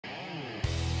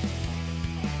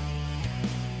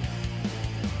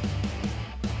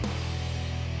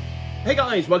Hey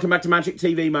guys, welcome back to Magic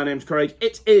TV. My name's Craig.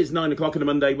 It is 9 o'clock on a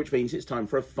Monday, which means it's time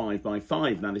for a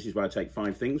 5x5. Now, this is where I take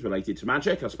 5 things related to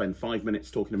magic. I spend 5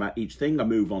 minutes talking about each thing. I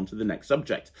move on to the next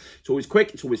subject. It's always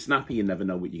quick. It's always snappy. You never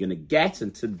know what you're going to get.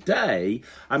 And today,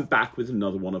 I'm back with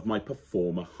another one of my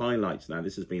performer highlights. Now,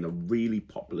 this has been a really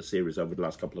popular series over the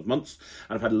last couple of months.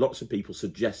 And I've had lots of people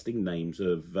suggesting names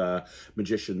of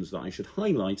magicians that I should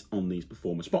highlight on these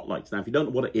performer spotlights. Now, if you don't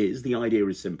know what it is, the idea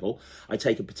is simple. I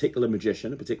take a particular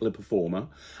magician, a particular performer,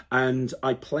 and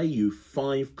I play you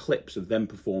 5 clips of them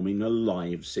performing a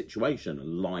live situation, a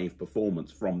live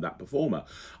performance from that performer.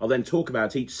 I'll then talk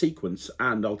about each sequence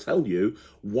and I'll tell you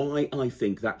why I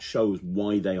think that shows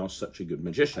why they are such a good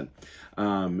magician.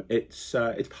 It's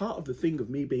part of the thing of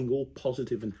me being all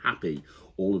positive and happy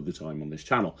all of the time on this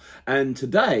channel. And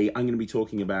today I'm going to be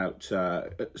talking about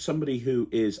somebody who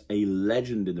is a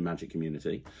legend in the magic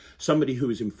community, somebody who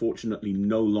is unfortunately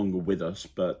no longer with us,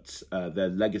 but their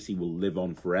legacy will live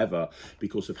on forever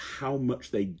because of how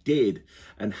much they did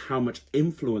and how much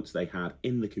influence they had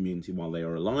in the community while they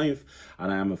are alive.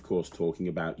 And I am, of course, talking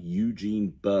about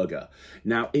Eugene Burger.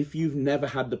 Now, if you've never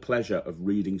had the pleasure of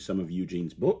reading some of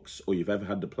Eugene's books, or you've ever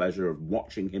had the pleasure of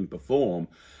watching him perform,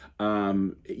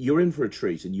 you're in for a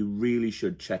treat, and you really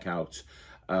should check out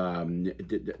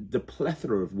the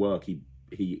plethora of work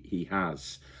he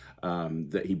has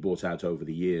that he brought out over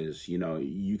the years. You know,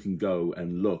 you can go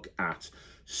and look at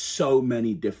so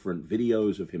many different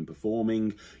videos of him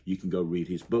performing. You can go read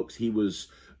his books. He was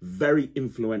very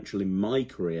influential in my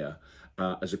career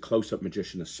as a close-up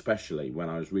magician, especially when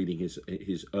I was reading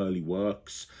his early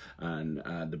works and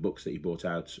the books that he brought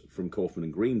out from Kaufman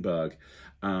and Greenberg.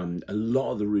 A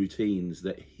lot of the routines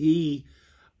that he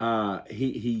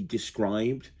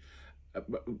described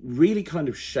really kind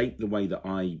of shaped the way that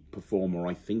I perform or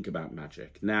I think about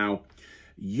magic. Now,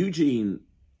 Eugene,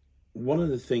 one of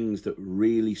the things that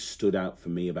really stood out for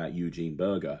me about Eugene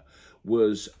Burger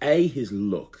was his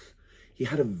look. He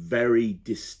had a very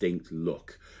distinct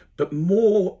look. But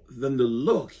more than the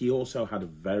look, he also had a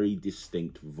very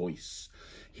distinct voice.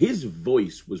 His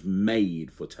voice was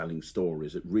made for telling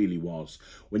stories. It really was.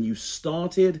 When you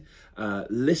started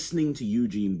listening to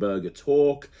Eugene Burger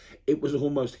talk, it was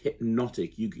almost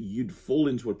hypnotic. You'd fall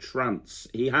into a trance.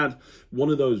 He had one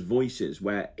of those voices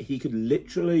where he could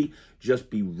literally just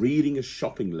be reading a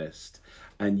shopping list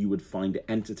and you would find it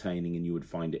entertaining and you would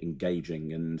find it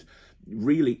engaging. And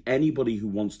really, anybody who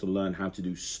wants to learn how to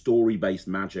do story-based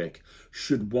magic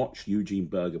should watch Eugene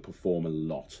Burger perform a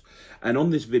lot. And on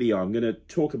this video, I'm going to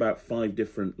talk about 5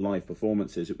 different live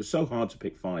performances. It was so hard to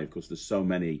pick 5 because there's so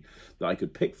many that I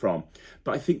could pick from.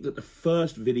 But I think that the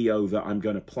first video that I'm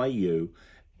going to play you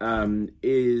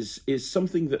is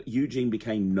something that Eugene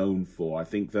became known for. I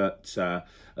think that a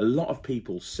lot of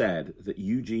people said that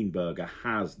Eugene Burger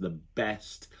has the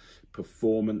best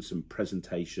performance and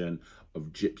presentation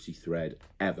of gypsy thread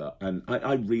ever, and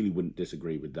I really wouldn't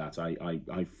disagree with that.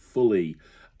 I fully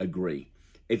agree.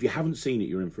 If you haven't seen it,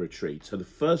 you're in for a treat. So the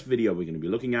first video we're going to be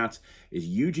looking at is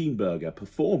Eugene Burger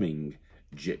performing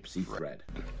gypsy thread.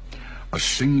 A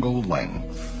single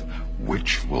length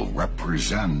which will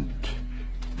represent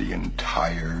the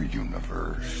entire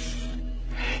universe.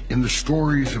 In the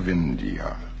stories of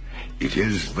India, it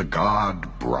is the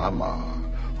god Brahma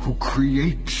who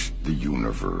creates the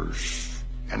universe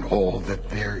and all that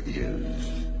there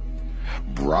is.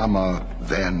 Brahma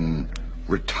then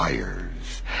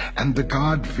retires, and the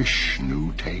god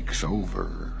Vishnu takes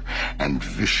over, and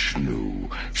Vishnu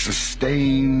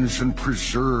sustains and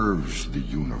preserves the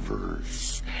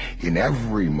universe in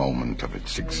every moment of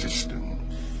its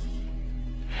existence.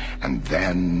 And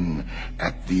then,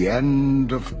 at the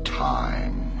end of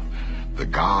time, the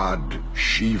god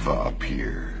Shiva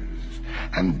appears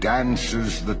and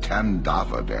dances the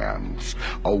Tandava dance,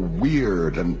 a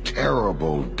weird and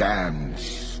terrible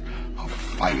dance of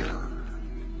fire,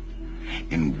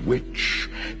 in which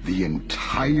the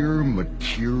entire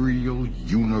material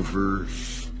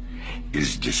universe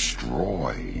is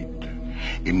destroyed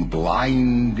in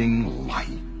blinding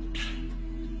light,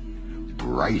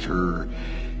 brighter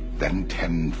than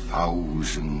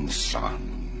 10,000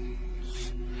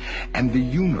 suns. And the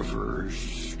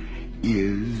universe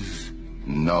is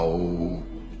no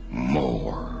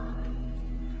more.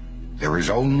 There is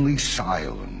only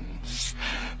silence,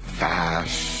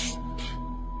 vast,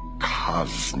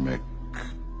 cosmic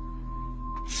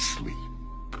sleep.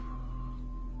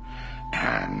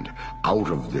 And out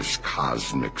of this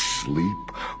cosmic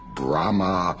sleep,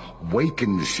 Brahma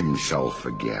wakens himself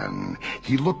again.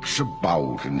 He looks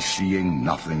about and seeing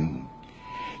nothing,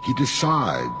 he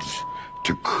decides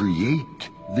to create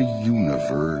the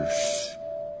universe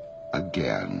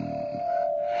again.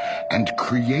 and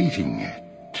creating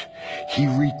it, he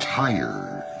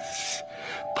retires,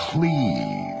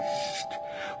 pleased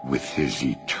with his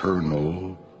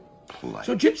eternal play.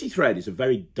 So Gypsy Thread is a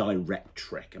very direct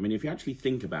trick. I mean, if you actually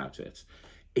think about it,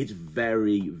 it's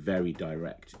very, very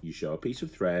direct. You show a piece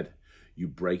of thread, you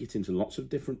break it into lots of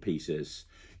different pieces,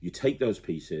 you take those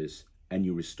pieces and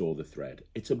you restore the thread.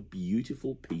 It's a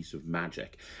beautiful piece of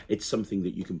magic. It's something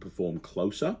that you can perform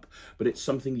close up, but it's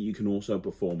something that you can also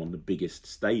perform on the biggest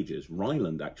stages.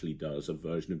 Ryland actually does a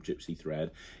version of Gypsy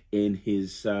Thread in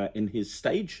his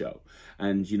stage show.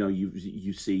 And, you know,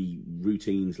 you see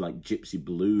routines like Gypsy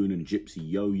Balloon and Gypsy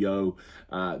Yo-Yo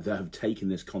that have taken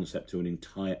this concept to an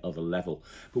entire other level.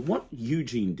 But what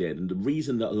Eugene did, and the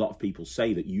reason that a lot of people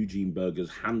say that Eugene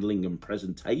Burger's handling and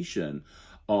presentation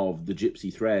of the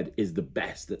Gypsy Thread is the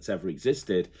best that's ever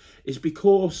existed, is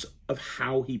because of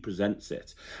how he presents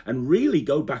it. And really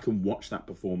go back and watch that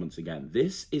performance again.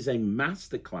 This is a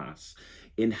masterclass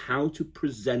in how to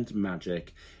present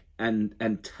magic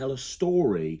and tell a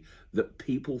story that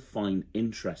people find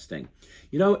interesting.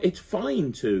 You know, it's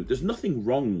fine to, there's nothing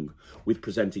wrong with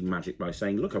presenting magic by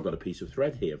saying, look, I've got a piece of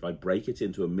thread here. If I break it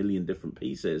into a million different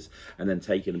pieces and then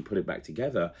take it and put it back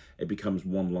together, it becomes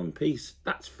one long piece.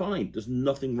 That's fine. There's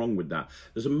nothing wrong with that.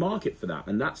 There's a market for that.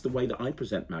 And that's the way that I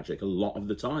present magic a lot of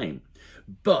the time.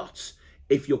 But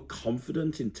if you're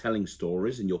confident in telling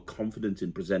stories and you're confident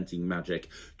in presenting magic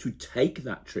to take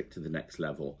that trick to the next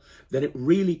level, then it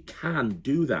really can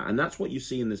do that. And that's what you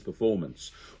see in this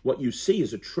performance. What you see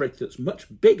is a trick that's much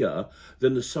bigger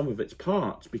than the sum of its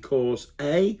parts because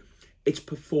A, it's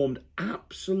performed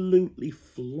absolutely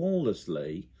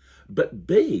flawlessly, but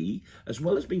B, as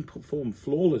well as being performed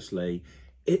flawlessly,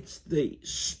 it's the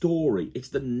story, it's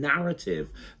the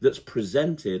narrative that's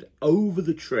presented over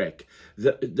the trick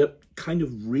that kind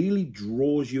of really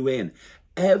draws you in.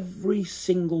 Every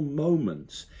single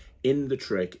moment in the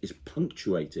trick is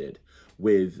punctuated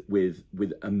with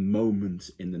a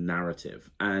moment in the narrative.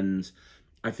 And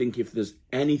I think if there's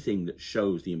anything that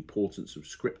shows the importance of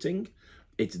scripting,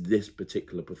 it's this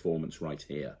particular performance right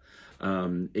here.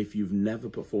 If you've never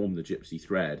performed the Gypsy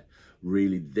Thread,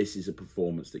 really this is a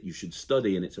performance that you should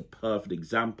study, and it's a perfect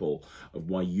example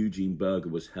of why Eugene Burger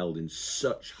was held in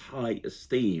such high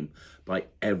esteem by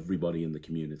everybody in the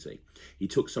community. He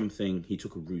took a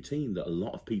routine that a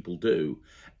lot of people do,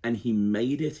 and he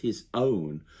made it his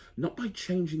own, not by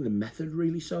changing the method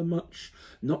really so much,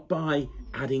 not by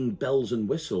adding bells and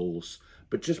whistles,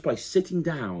 but just by sitting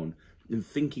down and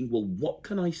thinking, well, what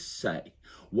can I say?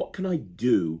 What can I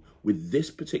do with this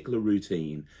particular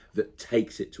routine that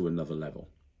takes it to another level?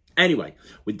 Anyway,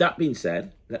 with that being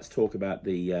said, let's talk about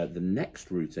the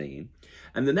next routine.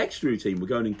 And the next routine, we're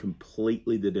going in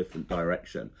completely the different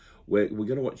direction. We're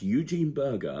going to watch Eugene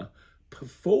Burger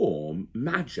perform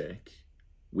magic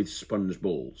with sponge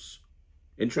balls.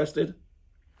 Interested?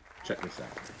 Check this out.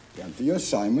 Cynthia,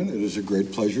 Simon, it is a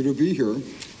great pleasure to be here.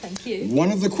 Thank you.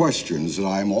 One of the questions that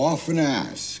I'm often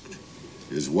asked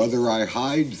is whether I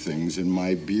hide things in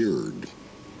my beard.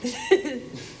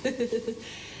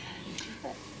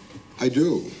 I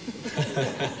do.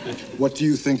 What do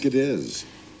you think it is?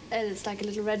 It's like a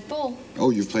little red ball.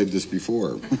 Oh, you've played this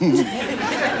before.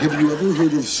 Have you ever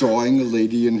heard of sawing a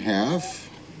lady in half?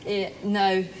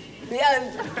 No.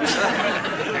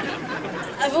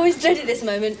 I've always dreaded this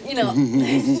moment, you know.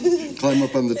 Climb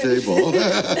up on the table.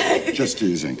 Just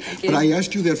teasing. But I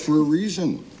asked you that for a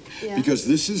reason. Yeah. Because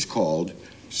this is called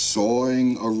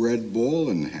sawing a red ball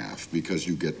in half, because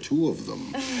you get two of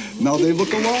them. Now they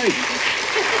look alike.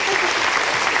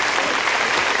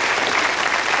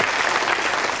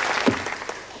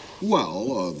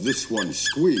 Well, this one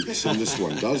squeaks and this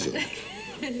one doesn't.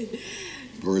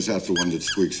 Or is that the one that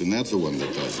squeaks and that's the one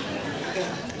that doesn't?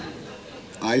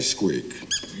 I squeak.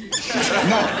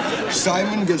 Now,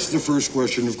 Simon gets the first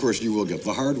question. Of course, you will get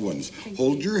the hard ones.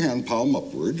 Hold your hand palm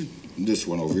upward. This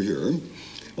one over here.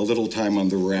 A little time on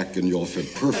the rack and you'll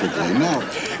fit perfectly. Now,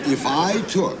 if I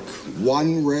took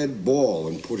one red ball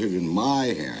and put it in my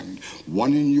hand,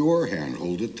 one in your hand,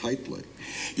 hold it tightly.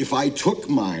 If I took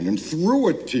mine and threw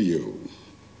it to you,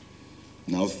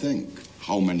 now think,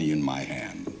 how many in my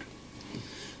hand?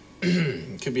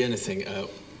 Could be anything.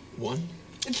 One?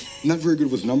 Not very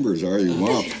good with numbers, are you?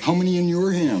 Wow. How many in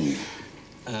your hand?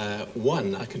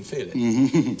 One. I can feel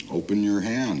it. Open your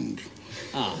hand.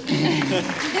 Ah.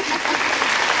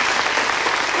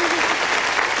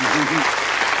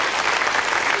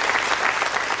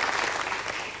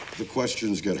 The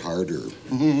questions get harder.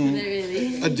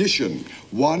 Really? Addition.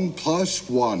 1 +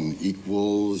 1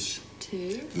 equals...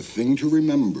 2. The thing to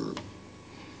remember.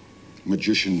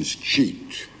 Magicians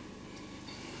cheat.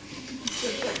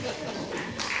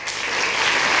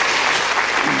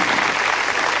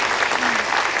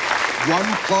 1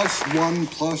 plus 1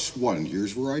 plus 1.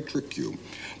 Here's where I trick you.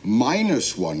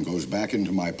 Minus 1 goes back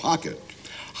into my pocket.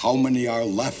 How many are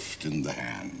left in the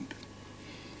hand?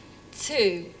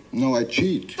 2. No, I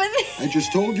cheat. But... I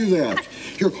just told you that.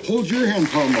 Here, hold your hand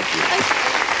palm up here.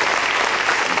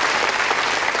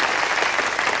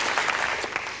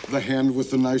 The hand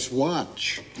with the nice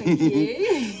watch. Thank you.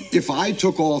 If I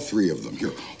took all 3 of them,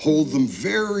 here, hold them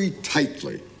very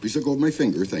tightly. Please let go of my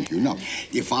finger, thank you. Now,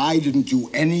 if I didn't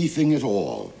do anything at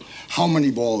all, how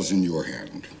many balls in your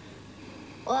hand?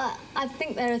 Well, I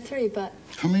think there are 3, but...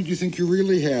 How many do you think you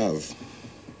really have?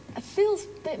 It feels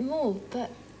a bit more,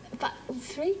 but... About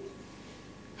 3?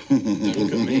 Don't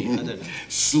look at me, I don't know.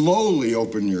 Slowly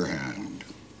open your hand.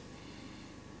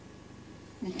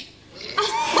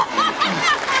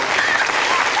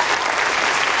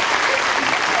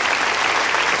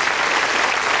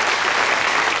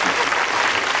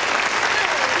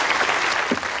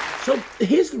 So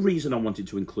here's the reason I wanted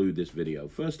to include this video.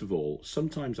 First of all,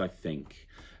 sometimes I think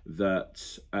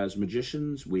that as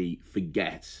magicians we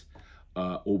forget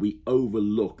or we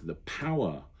overlook the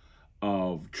power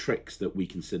of tricks that we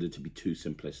consider to be too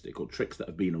simplistic or tricks that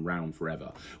have been around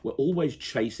forever. We're always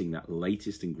chasing that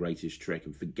latest and greatest trick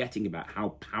and forgetting about how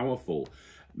powerful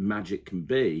magic can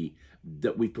be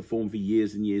that we've performed for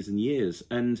years and years and years.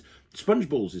 And sponge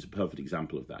balls is a perfect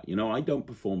example of that. You know, I don't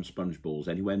perform sponge balls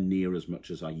anywhere near as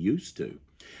much as I used to.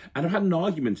 And I've had an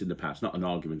argument in the past, not an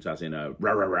argument as in a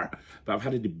rah, rah, rah, but I've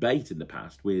had a debate in the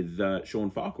past with Sean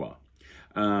Farquhar.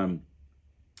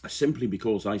 Simply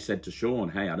because I said to Sean,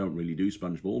 hey, I don't really do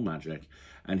sponge ball magic.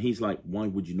 And he's like, why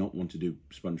would you not want to do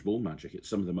sponge ball magic? It's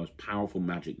some of the most powerful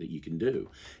magic that you can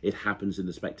do. It happens in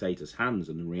the spectator's hands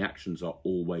and the reactions are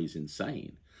always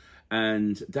insane.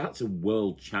 And that's a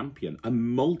world champion, a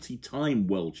multi-time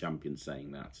world champion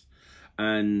saying that.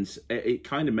 And it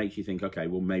kind of makes you think, okay,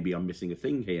 well, maybe I'm missing a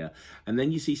thing here. And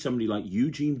then you see somebody like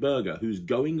Eugene Burger, who's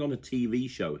going on a TV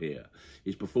show here,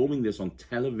 is performing this on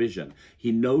television.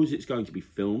 He knows it's going to be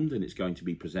filmed and it's going to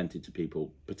be presented to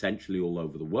people potentially all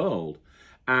over the world.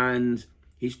 And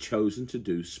he's chosen to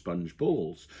do sponge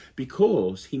balls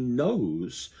because he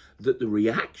knows that the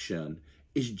reaction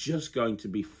is just going to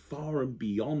be far and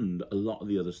beyond a lot of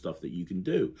the other stuff that you can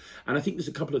do. And I think there's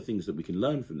a couple of things that we can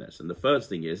learn from this. And the first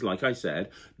thing is, like I said,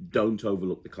 don't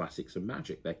overlook the classics of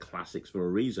magic. They're classics for a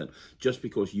reason. Just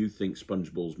because you think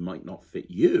sponge balls might not fit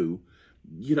you,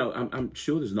 you know, I'm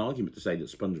sure there's an argument to say that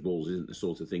sponge balls isn't the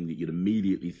sort of thing that you'd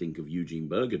immediately think of Eugene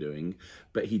Burger doing,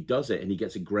 but he does it and he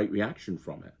gets a great reaction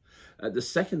from it. The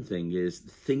second thing is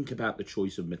think about the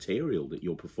choice of material that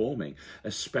you're performing,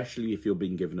 especially if you're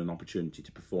being given an opportunity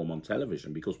to perform on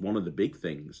television, because one of the big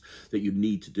things that you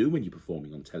need to do when you're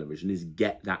performing on television is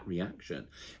get that reaction.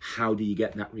 How do you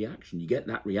get that reaction? You get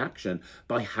that reaction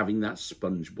by having that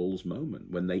sponge balls moment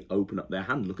when they open up their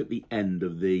hand. Look at the end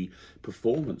of the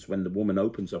performance when the woman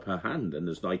opens up her hand and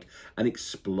there's like an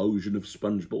explosion of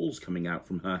sponge balls coming out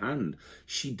from her hand.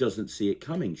 She doesn't see it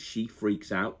coming. She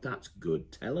freaks out. That's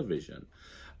good television.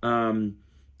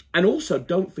 And also,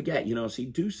 don't forget, you know, so you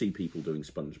do see people doing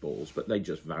sponge balls, but they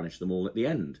just vanish them all at the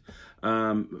end.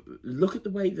 Look at the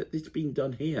way that it's been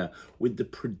done here with the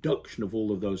production of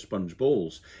all of those sponge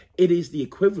balls. It is the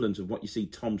equivalent of what you see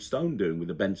Tom Stone doing with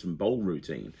the Benson Bowl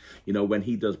routine. You know, when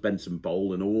he does Benson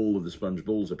Bowl and all of the sponge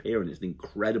balls appear and it's an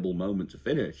incredible moment to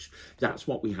finish. That's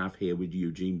what we have here with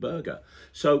Eugene Burger.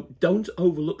 So don't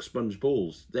overlook sponge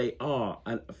balls. They are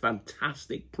a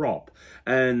fantastic prop.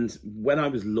 And when I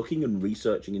was looking and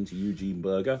researching into Eugene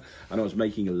Burger and I was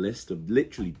making a list of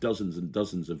literally dozens and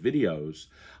dozens of videos,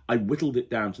 I whittled it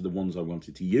down to the ones I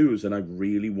wanted to use, and I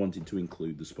really wanted to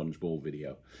include the sponge ball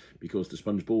video because the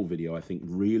sponge ball video I think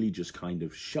really just kind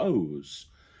of shows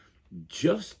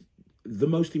just the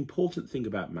most important thing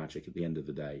about magic at the end of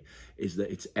the day is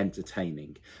that it's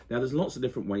entertaining. Now, there's lots of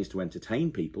different ways to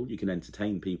entertain people. You can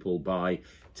entertain people by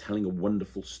telling a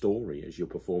wonderful story as you're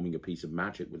performing a piece of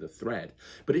magic with a thread.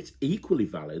 But it's equally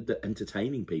valid that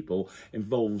entertaining people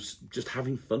involves just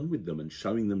having fun with them and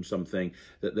showing them something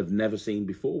that they've never seen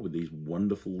before with these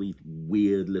wonderfully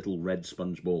weird little red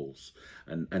sponge balls.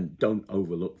 And don't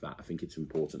overlook that. I think it's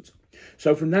important.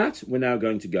 So from that, we're now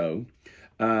going to go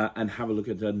and have a look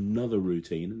at another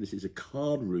routine. And this is a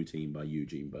card routine by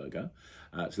Eugene Burger.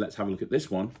 So let's have a look at this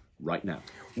one right now.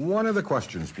 One of the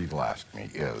questions people ask me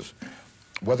is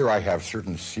whether I have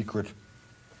certain secret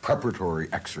preparatory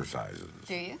exercises.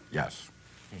 Do you? Yes.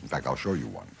 In fact, I'll show you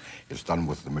one. It's done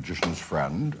with the Magician's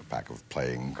Friend, a pack of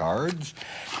playing cards.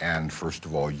 And first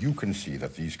of all, you can see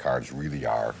that these cards really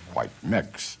are quite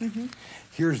mixed. Mm-hmm.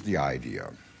 Here's the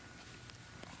idea.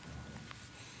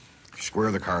 You square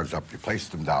the cards up, you place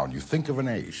them down, you think of an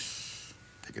ace.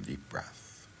 Take a deep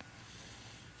breath.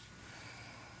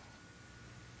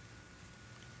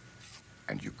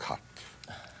 And you cut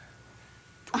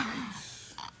to an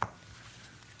ace.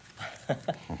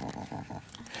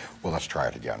 Well, let's try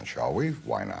it again, shall we?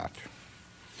 Why not?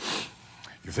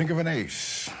 You think of an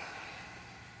ace.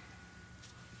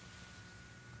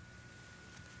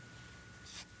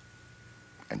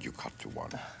 And you cut to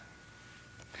one.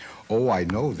 Oh, I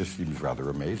know this seems rather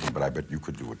amazing, but I bet you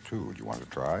could do it too. Do you want to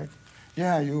try?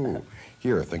 Yeah, you.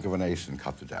 Here, think of an ace and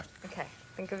cut the deck. Okay,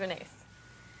 think of an ace.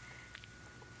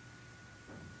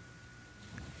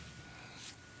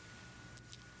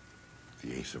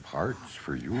 The ace of hearts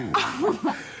for you.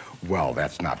 Well,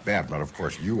 that's not bad, but of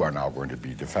course you are now going to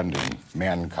be defending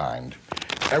mankind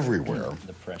everywhere.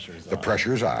 The pressure's on. The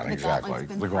pressure's on, exactly. gauntlet's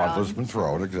been The gauntlet's been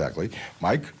thrown, exactly.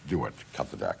 Mike, do it.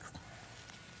 Cut the deck.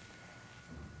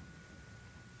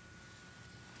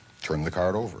 Turn the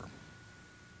card over.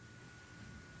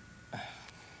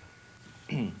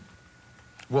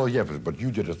 Well, yeah, but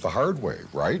you did it the hard way,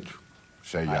 right?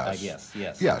 Say yes.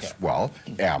 Yes. Yes, Okay. well,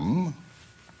 M,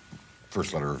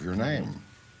 first letter of your name.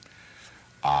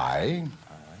 I,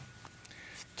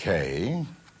 K,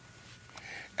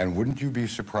 and wouldn't you be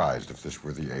surprised if this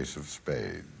were the ace of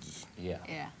spades? Yeah.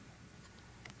 Yeah.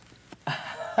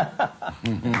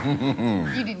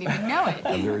 You didn't even know it.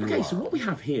 And there you Okay, are. so what we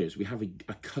have here is we have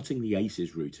a cutting the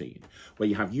aces routine where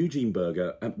you have Eugene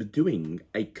Burger doing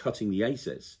a cutting the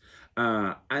aces.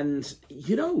 And,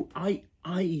 you know,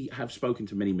 I have spoken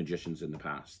to many magicians in the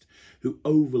past who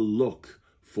overlook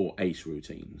for ace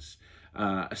routines,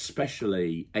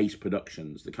 especially ace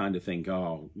productions. They kind of think,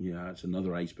 oh, yeah, it's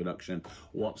another ace production.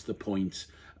 What's the point?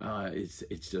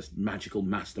 It's just magical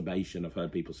masturbation. I've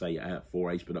heard people say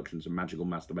 4 ace productions are magical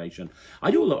masturbation.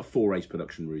 I do a lot of 4 ace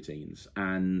production routines,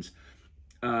 and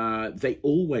they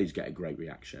always get a great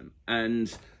reaction.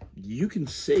 And you can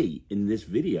see in this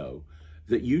video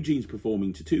that Eugene's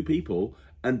performing to 2 people,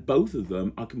 and both of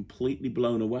them are completely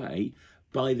blown away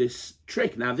by this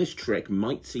trick. Now, this trick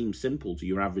might seem simple to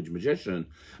your average magician,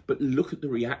 but look at the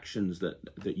reactions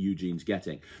that Eugene's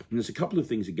getting. And there's a couple of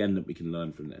things, again, that we can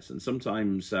learn from this. And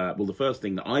sometimes, well, the first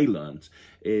thing that I learned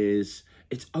is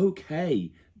it's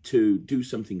okay to do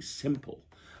something simple.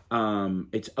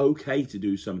 It's okay to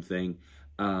do something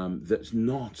that's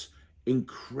not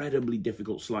incredibly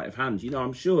difficult sleight of hand. You know,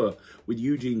 I'm sure with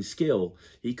Eugene's skill,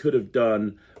 he could have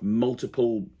done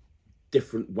multiple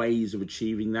different ways of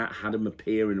achieving that, had them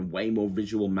appear in a way more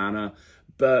visual manner.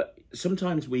 But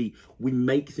sometimes we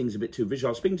make things a bit too visual.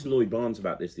 I was speaking to Lloyd Barnes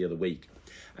about this the other week,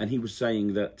 and he was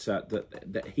saying that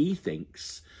that he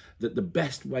thinks that the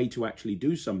best way to actually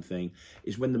do something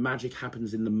is when the magic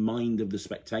happens in the mind of the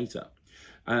spectator.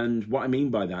 And what I mean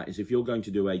by that is if you're going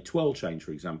to do a twirl change,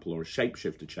 for example, or a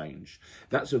shapeshifter change,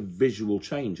 that's a visual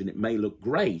change and it may look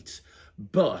great,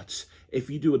 but if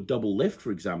you do a double lift,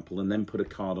 for example, and then put a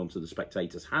card onto the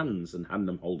spectator's hands and have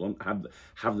them hold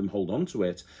on to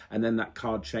it, and then that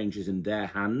card changes in their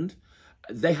hand,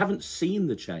 they haven't seen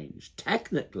the change.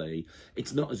 Technically,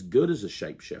 it's not as good as a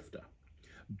shapeshifter,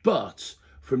 but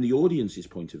from the audience's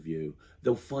point of view,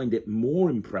 they'll find it more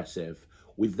impressive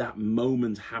with that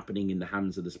moment happening in the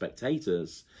hands of the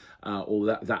spectators, or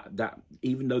that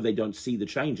even though they don't see the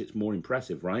change, it's more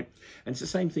impressive, right? And it's the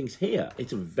same things here.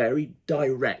 It's a very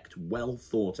direct, well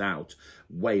thought out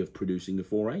way of producing the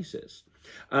 4 aces.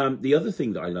 The other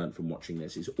thing that I learned from watching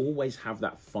this is always have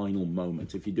that final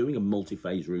moment. If you're doing a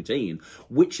multi-phase routine,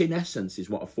 which in essence is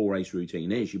what a 4 ace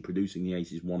routine is, you're producing the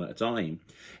aces one at a time,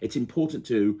 it's important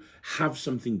to have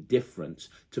something different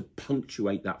to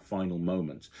punctuate that final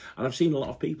moment. And I've seen a lot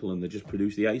of people and they just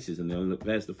produce the aces and they'll look,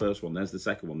 there's the first one, there's the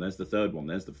second one, there's the third one,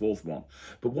 there's the fourth one.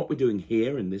 But what we're doing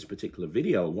here in this particular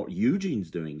video, what Eugene's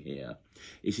doing here,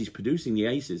 is he's producing the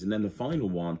aces, and then the final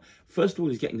one, first of all,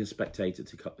 he's getting the spectator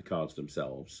to cut the cards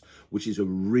themselves, which is a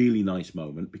really nice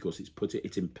moment because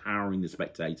it's empowering the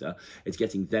spectator, it's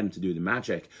getting them to do the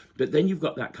magic. But then you've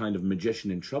got that kind of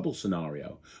magician in trouble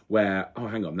scenario where, oh,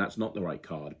 hang on, that's not the right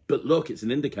card, but look, it's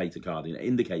an indicator card and it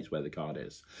indicates where the card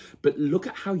is. But look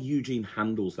at how Eugene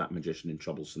handles that magician in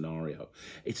trouble scenario.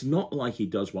 It's not like he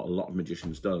does what a lot of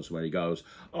magicians does, where he goes,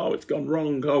 oh, it's gone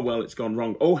wrong, oh, well, it's gone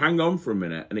wrong, oh, hang on for a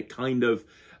minute, and it kind of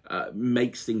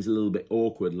makes things a little bit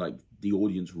awkward, like the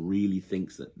audience really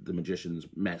thinks that the magician's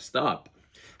messed up.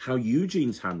 How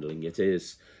Eugene's handling it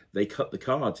is they cut the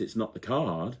cards, it's not the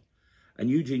card, and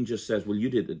Eugene just says, well, you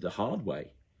did it the hard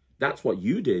way. That's what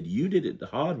you did it the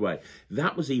hard way.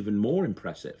 That was even more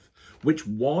impressive, which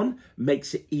one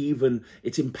makes it even,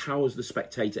 it empowers the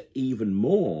spectator even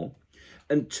more.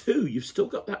 And two, you've still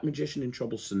got that magician in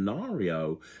trouble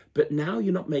scenario, but now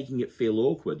you're not making it feel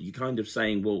awkward. You're kind of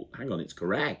saying, well, hang on, it's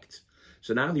correct.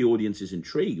 So now the audience is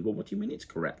intrigued. Well, what do you mean it's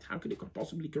correct? How could it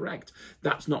possibly correct?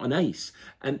 That's not an ace.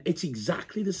 And it's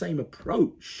exactly the same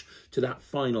approach to that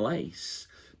final ace,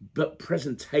 but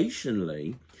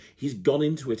presentationally, he's gone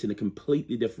into it in a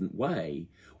completely different way,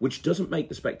 which doesn't make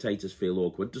the spectators feel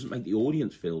awkward, doesn't make the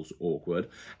audience feel awkward,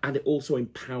 and it also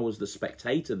empowers the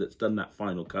spectator that's done that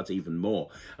final cut even more.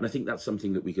 And I think that's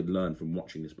something that we could learn from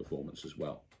watching this performance as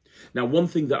well. Now, one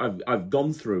thing that I've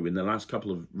gone through in the last couple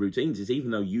of routines is,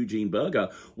 even though Eugene Burger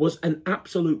was an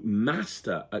absolute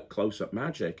master at close-up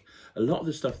magic, a lot of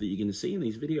the stuff that you're going to see in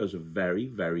these videos are very,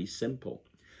 very simple.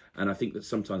 And I think that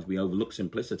sometimes we overlook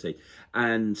simplicity.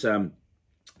 And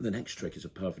the next trick is a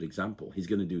perfect example. He's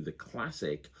going to do the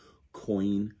classic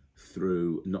he's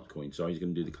going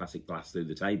to do the classic glass through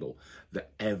the table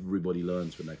that everybody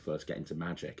learns when they first get into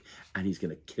magic. And he's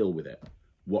going to kill with it.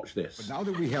 Watch this. But now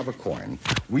that we have a coin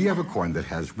that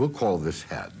has, we'll call this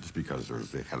heads, because there's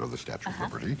the head of the Statue of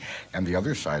Liberty, and the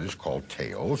other side is called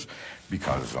tails,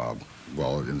 because,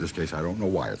 well, in this case, I don't know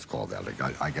why it's called that.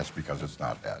 I guess because it's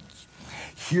not heads.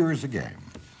 Here is a game,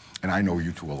 and I know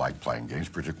you two will like playing games,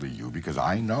 particularly you, because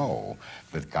I know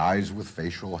that guys with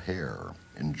facial hair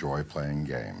enjoy playing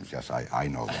games. Yes, I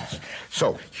know this.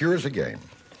 So, here is a game,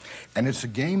 and it's a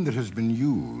game that has been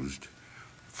used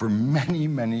for many,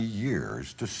 many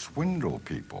years to swindle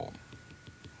people.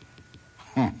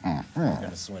 You're going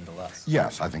to swindle us.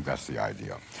 Yes, I think that's the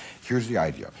idea. Here's the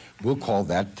idea. We'll call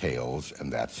that tails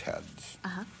and that's heads.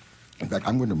 In fact,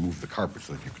 I'm going to move the carpet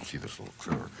so that you can see this a little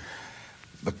clearer.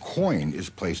 The coin is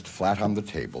placed flat on the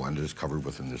table and is covered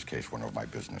with, in this case, one of my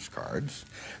business cards.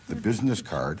 The business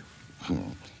card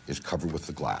is covered with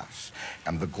the glass.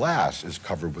 And the glass is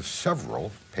covered with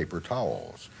several paper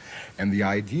towels. And the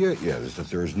idea is that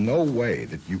there's no way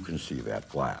that you can see that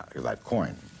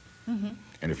coin.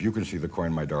 And if you can see the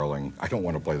coin, my darling, I don't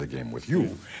want to play the game with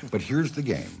you. But here's the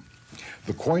game.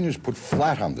 The coin is put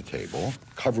flat on the table,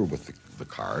 covered with the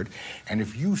card. And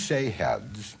if you say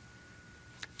heads,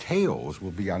 tails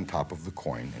will be on top of the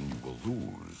coin and you will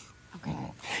lose. Okay.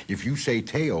 If you say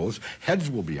tails,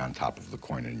 heads will be on top of the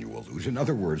coin and you will lose. In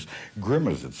other words, grim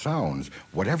as it sounds,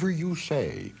 whatever you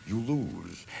say, you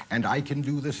lose. And I can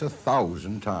do this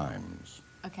 1,000 times.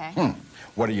 Okay.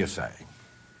 What do you say?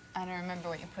 I don't remember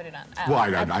what you put it on. Well,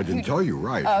 I didn't tell you,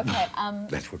 right. Oh, okay.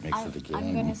 That's what makes it a game.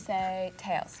 I'm going to say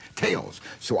tails. Tails.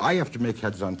 So I have to make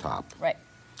heads on top. Right.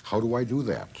 How do I do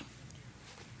that?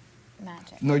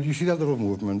 Magic. No, you see that little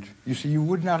movement? You see, you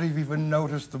would not have even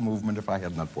noticed the movement if I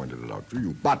had not pointed it out to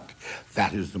you. But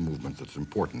that is the movement that's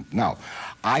important. Now,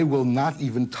 I will not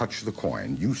even touch the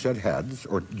coin. You said heads,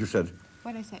 or you said...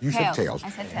 What did I say? You tails. said tails. I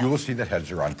said tails. You will see that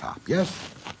heads are on top. Yes?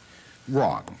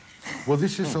 Wrong. Well,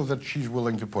 this is so that she's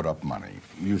willing to put up money.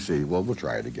 You see, well, we'll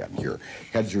try it again. Here,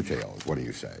 heads or tails? What do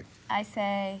you say? I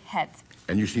say heads.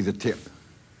 And you see the tip.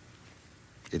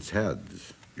 It's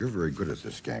heads. You're very good at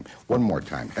this game. One more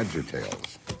time. Heads or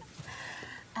tails?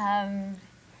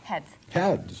 Heads.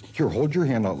 Heads. Here, hold your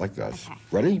hand out like this. Okay.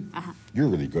 Ready? You're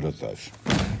really good at this.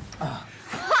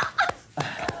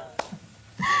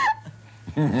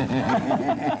 And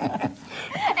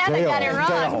I got it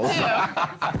wrong,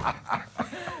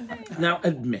 too. Now,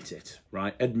 admit it,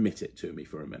 right? Admit it to me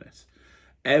for a minute.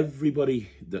 Everybody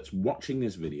that's watching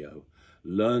this video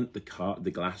learned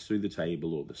the glass through the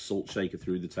table or the salt shaker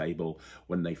through the table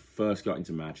when they first got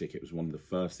into magic. It was one of the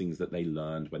first things that they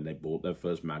learned when they bought their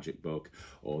first magic book,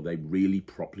 or they really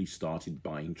properly started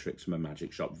buying tricks from a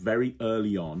magic shop. Very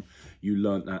early on, you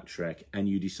learned that trick and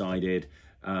you decided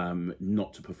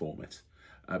not to perform it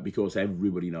because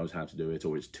everybody knows how to do it,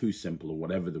 or it's too simple, or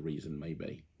whatever the reason may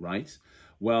be, right?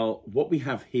 Well, what we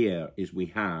have here is we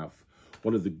have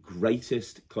one of the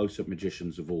greatest close-up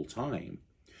magicians of all time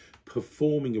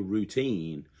performing a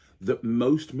routine that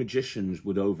most magicians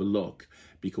would overlook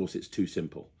because it's too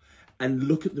simple. And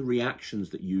look at the reactions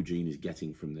that Eugene is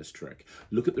getting from this trick.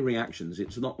 Look at the reactions.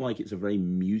 It's not like it's a very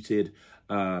muted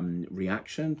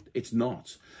reaction. It's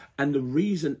not. And the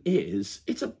reason is,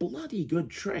 it's a bloody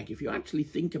good trick. If you actually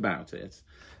think about it,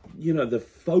 you know, the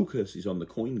focus is on the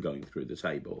coin going through the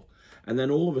table. And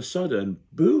then all of a sudden,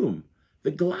 boom,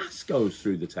 the glass goes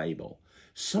through the table.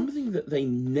 Something that they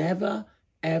never,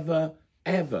 ever,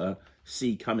 ever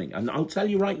see coming. And I'll tell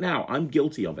you right now, I'm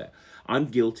guilty of it. I'm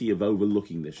guilty of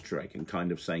overlooking this trick and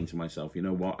kind of saying to myself, you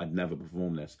know what, I'd never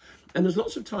perform this. And there's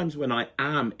lots of times when I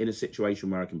am in a situation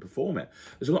where I can perform it.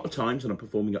 There's a lot of times when I'm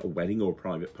performing at a wedding or a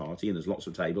private party and there's lots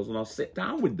of tables and I'll sit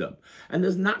down with them. And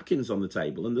there's napkins on the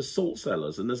table and there's salt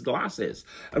cellars and there's glasses.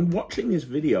 And watching this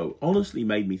video honestly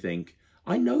made me think,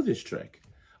 I know this trick.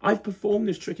 I've performed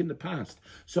this trick in the past.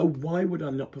 So why would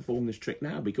I not perform this trick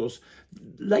now? Because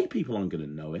lay people aren't going to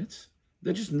know it.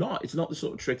 They're just not. It's not the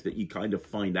sort of trick that you kind of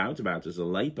find out about as a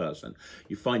layperson.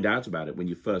 You find out about it when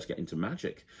you first get into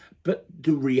magic. But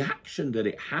the reaction that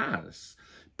it has,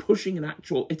 pushing an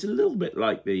actual... It's a little bit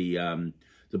like the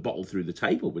bottle through the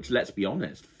table, which, let's be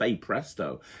honest, Faye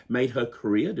Presto made her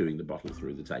career doing the bottle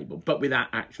through the table, but without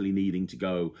actually needing to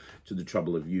go to the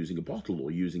trouble of using a bottle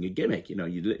or using a gimmick. You know,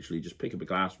 you literally just pick up a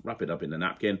glass, wrap it up in a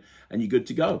napkin, and you're good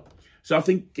to go. So I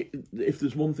think if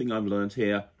there's one thing I've learned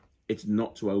here, it's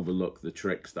not to overlook the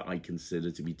tricks that I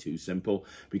consider to be too simple,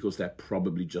 because they're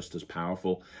probably just as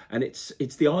powerful. And it's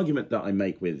the argument that I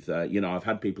make with, you know, I've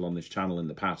had people on this channel in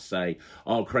the past say,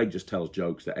 oh, Craig just tells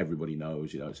jokes that everybody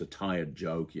knows, you know, it's a tired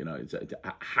joke, you know, it's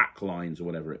hack lines or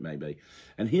whatever it may be.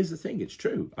 And here's the thing, it's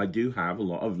true. I do have a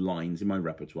lot of lines in my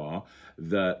repertoire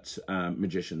that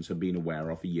magicians have been aware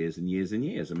of for years and years and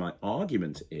years. And my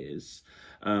argument is,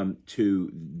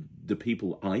 to the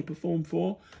people I perform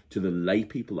for, to the lay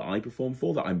people that I perform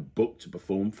for, that I'm booked to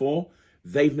perform for,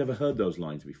 they've never heard those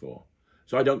lines before.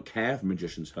 So I don't care if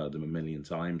magicians heard them a million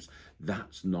times.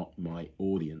 That's not my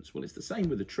audience. Well, it's the same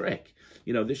with a trick.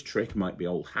 You know, this trick might be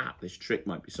old hat. This trick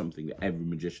might be something that every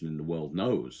magician in the world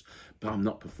knows. But I'm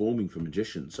not performing for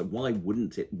magicians. So why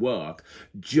wouldn't it work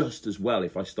just as well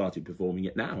if I started performing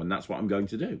it now? And that's what I'm going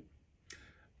to do.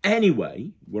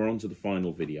 Anyway, we're on to the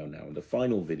final video now. And the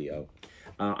final video,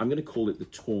 I'm going to call it the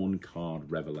Torn Card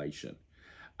Revelation.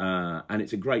 And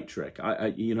it's a great trick.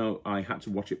 You know, I had to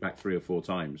watch it back 3 or 4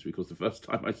 times, because the first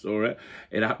time I saw it,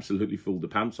 it absolutely fooled the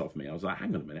pants off me. I was like,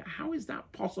 hang on a minute, how is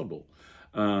that possible?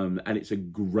 And it's a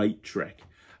great trick.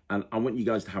 And I want you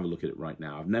guys to have a look at it right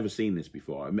now. I've never seen this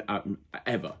before,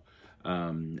 ever.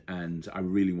 And I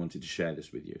really wanted to share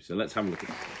this with you. So let's have a look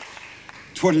at it.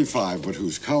 25, but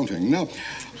who's counting? Now,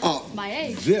 My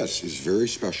age. this is very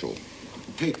special.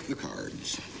 Take the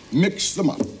cards, mix them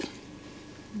up.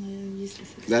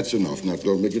 That's enough. Now,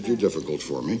 don't make it too difficult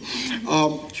for me.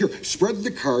 Here, spread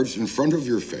the cards in front of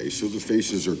your face so the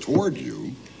faces are toward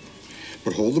you,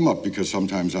 but hold them up because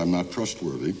sometimes I'm not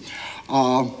trustworthy.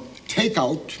 Take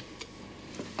out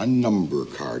a number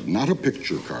card, not a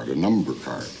picture card, a number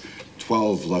card.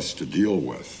 12 less to deal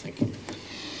with. Thank you.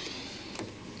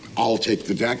 I'll take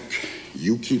the deck,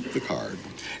 you keep the card.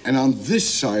 And on this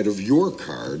side of your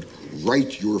card,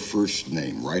 write your first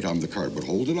name right on the card, but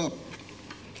hold it up.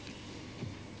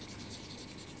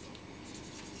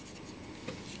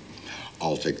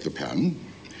 I'll take the pen,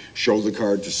 show the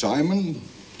card to Simon,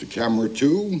 to camera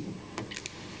 2.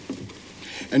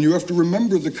 And you have to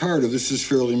remember the card, or this is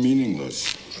fairly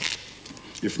meaningless,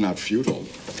 if not futile.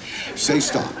 Say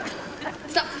stop.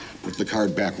 Stop. Put the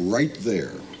card back right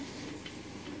there.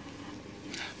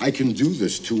 I can do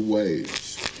this 2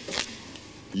 ways.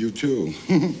 You too.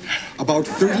 About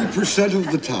 30%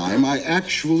 of the time, I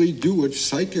actually do it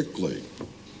psychically.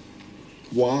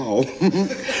 Wow.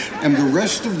 And the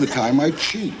rest of the time, I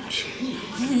cheat.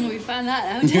 We found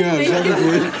that out.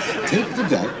 Yes, take the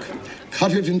deck,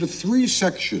 cut it into 3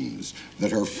 sections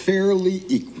that are fairly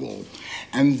equal,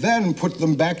 and then put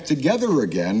them back together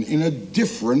again in a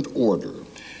different order.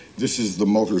 This is the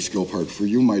motor skill part for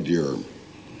you, my dear.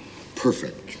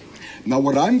 Perfect. Now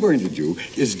what I'm going to do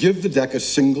is give the deck a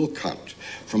single cut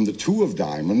from the 2 of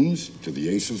diamonds to the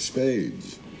ace of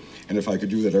spades. And if I could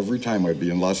do that every time, I'd be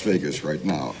in Las Vegas right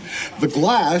now. The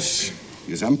glass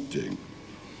is empty.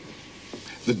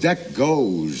 The deck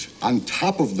goes on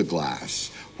top of the glass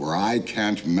where I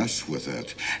can't mess with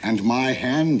it, and my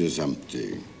hand is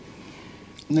empty.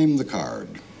 Name the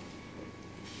card.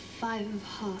 5 of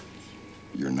hearts.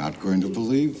 You're not going to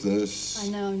believe this. I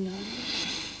know, no.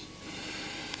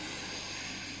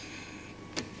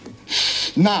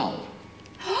 Now.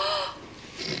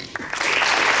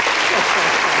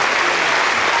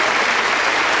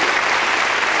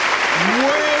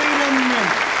 Wait a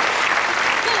minute.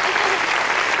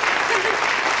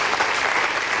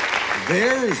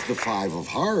 There's the 5 of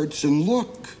hearts, and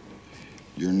look,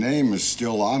 your name is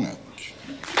still on it.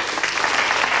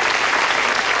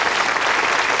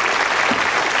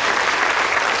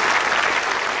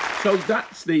 So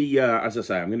that's the, as I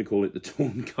say, I'm going to call it the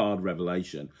Torn Card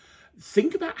Revelation.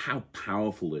 Think about how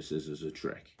powerful this is as a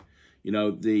trick. You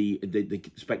know, the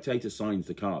spectator signs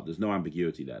the card. There's no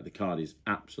ambiguity there. The card is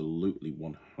absolutely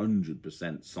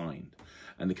 100% signed.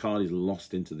 And the card is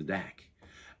lost into the deck.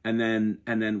 And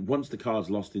then once the card's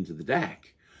lost into the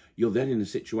deck, you're then in a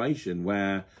situation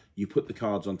where you put the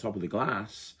cards on top of the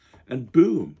glass and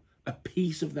boom, a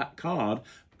piece of that card,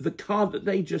 the card that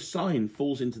they just signed,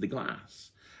 falls into the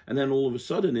glass. And then all of a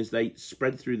sudden, as they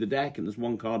spread through the deck and there's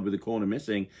one card with a corner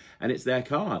missing, and it's their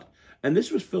card. And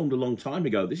this was filmed a long time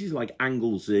ago. This is like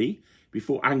Angle Z,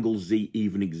 before Angle Z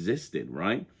even existed,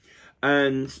 right?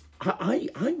 And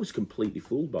I was completely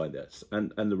fooled by this.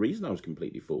 And the reason I was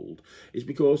completely fooled is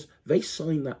because they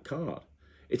signed that card.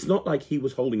 It's not like he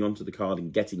was holding onto the card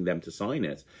and getting them to sign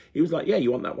it. He was like, yeah, you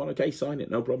want that one? Okay, sign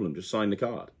it. No problem. Just sign the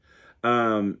card.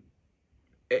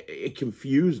 It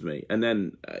confused me. And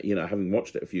then, you know, having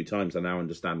watched it a few times, I now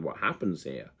understand what happens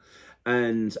here.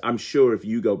 And I'm sure if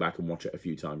you go back and watch it a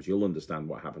few times, you'll understand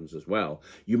what happens as well.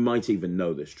 You might even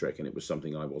know this trick, and it was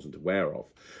something I wasn't aware of.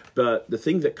 But the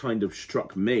thing that kind of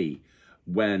struck me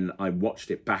when I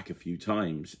watched it back a few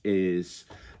times is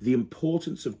the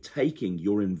importance of taking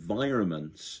your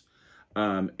environments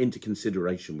into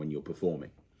consideration when you're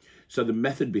performing. So the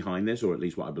method behind this, or at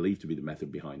least what I believe to be the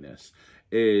method behind this,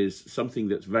 is something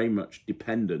that's very much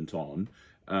dependent on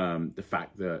the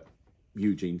fact that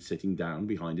Eugene's sitting down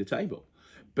behind a table.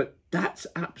 But that's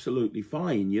absolutely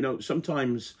fine. You know,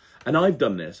 sometimes, and I've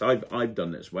done this, I've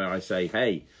done this where I say,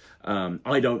 hey,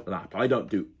 I don't lap. I don't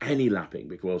do any lapping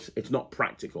because it's not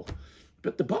practical.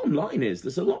 But the bottom line is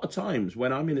there's a lot of times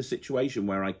when I'm in a situation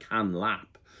where I can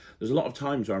lap. There's a lot of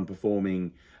times where I'm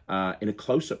performing in a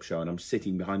close-up show and I'm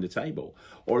sitting behind a table.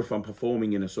 Or if I'm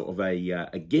performing in a sort of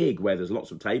a gig where there's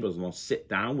lots of tables and I'll sit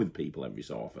down with people every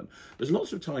so often. There's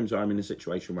lots of times where I'm in a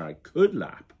situation where I could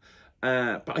lap,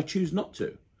 but I choose not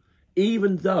to.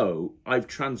 Even though I've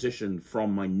transitioned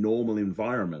from my normal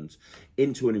environment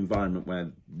into an environment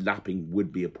where lapping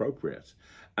would be appropriate.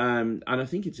 And I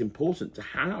think it's important to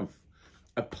have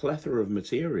a plethora of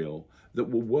material that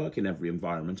will work in every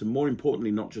environment, and more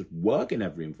importantly, not just work in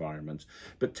every environment,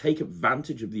 but take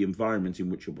advantage of the environment in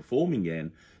which you're performing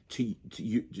in to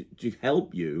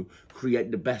help you create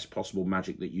the best possible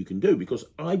magic that you can do. Because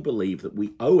I believe that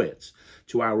we owe it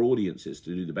to our audiences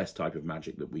to do the best type of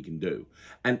magic that we can do.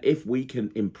 And if we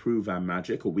can improve our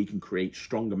magic, or we can create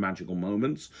stronger magical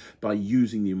moments by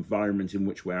using the environment in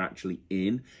which we're actually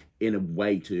in a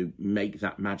way to make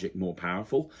that magic more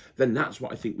powerful, then that's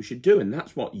what I think we should do. And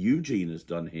that's what Eugene has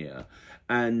done here.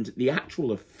 And the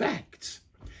actual effect,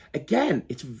 again,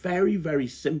 it's very, very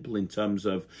simple in terms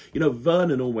of, you know,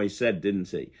 Vernon always said, didn't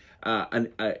he?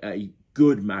 A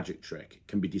good magic trick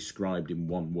can be described in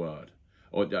one word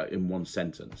or in one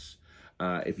sentence.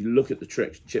 If you look at the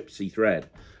trick, gypsy thread,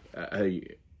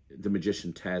 the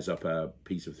magician tears up a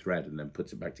piece of thread and then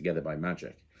puts it back together by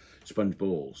magic. Sponge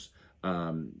balls,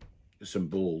 some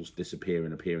balls disappear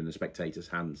and appear in the spectator's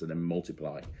hands and then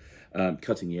multiply.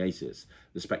 Cutting the aces,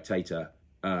 the spectator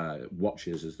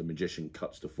watches as the magician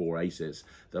cuts to 4 aces.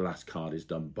 The last card is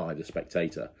done by the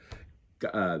spectator.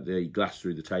 The glass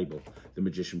through the table, the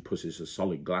magician pushes a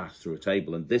solid glass through a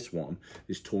table, and this one,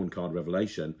 this torn card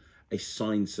revelation, a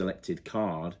signed selected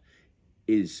card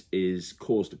is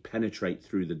caused to penetrate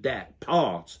through the deck.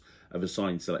 Part of a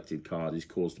signed selected card is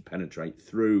caused to penetrate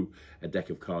through a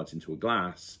deck of cards into a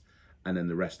glass, and then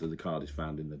the rest of the card is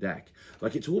found in the deck.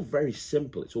 Like, it's all very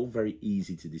simple. It's all very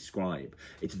easy to describe.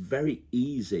 It's very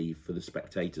easy for the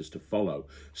spectators to follow.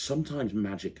 Sometimes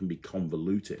magic can be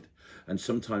convoluted, and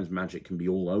sometimes magic can be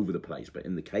all over the place. But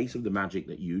in the case of the magic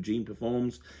that Eugene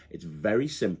performs, it's very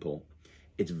simple.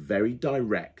 It's very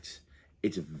direct.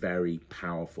 It's very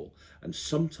powerful. And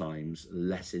sometimes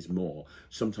less is more.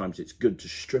 Sometimes it's good to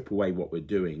strip away what we're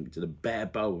doing to the bare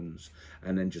bones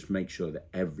and then just make sure that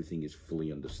everything is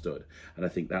fully understood. And I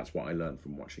think that's what I learned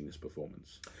from watching this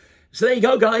performance. So there you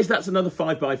go, guys. That's another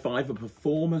 5x5, a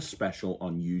performer special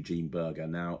on Eugene Burger.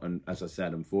 Now, and as I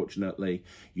said, unfortunately,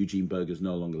 Eugene Burger's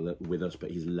no longer with us,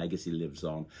 but his legacy lives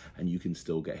on, and you can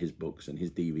still get his books and his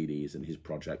DVDs and his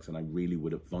projects, and I really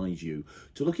would advise you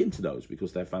to look into those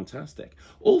because they're fantastic.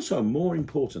 Also, more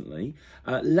importantly,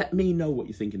 let me know what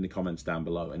you think in the comments down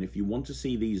below, and if you want to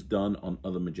see these done on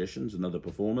other magicians and other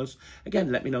performers,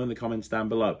 again, let me know in the comments down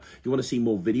below. If you want to see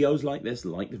more videos like this,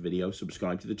 like the video,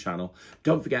 subscribe to the channel.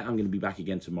 Don't forget, I'm going to be back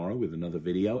again tomorrow with another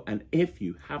video, and if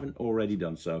you haven't already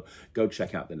done so, go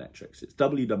check out the Netrix. It's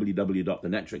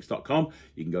www.thenetrix.com.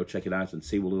 You can go check it out and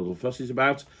see what a little fuss is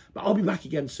about, but I'll be back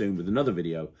again soon with another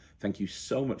video. Thank you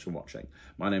so much for watching.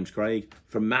 My name's Craig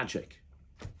from Magic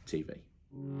TV.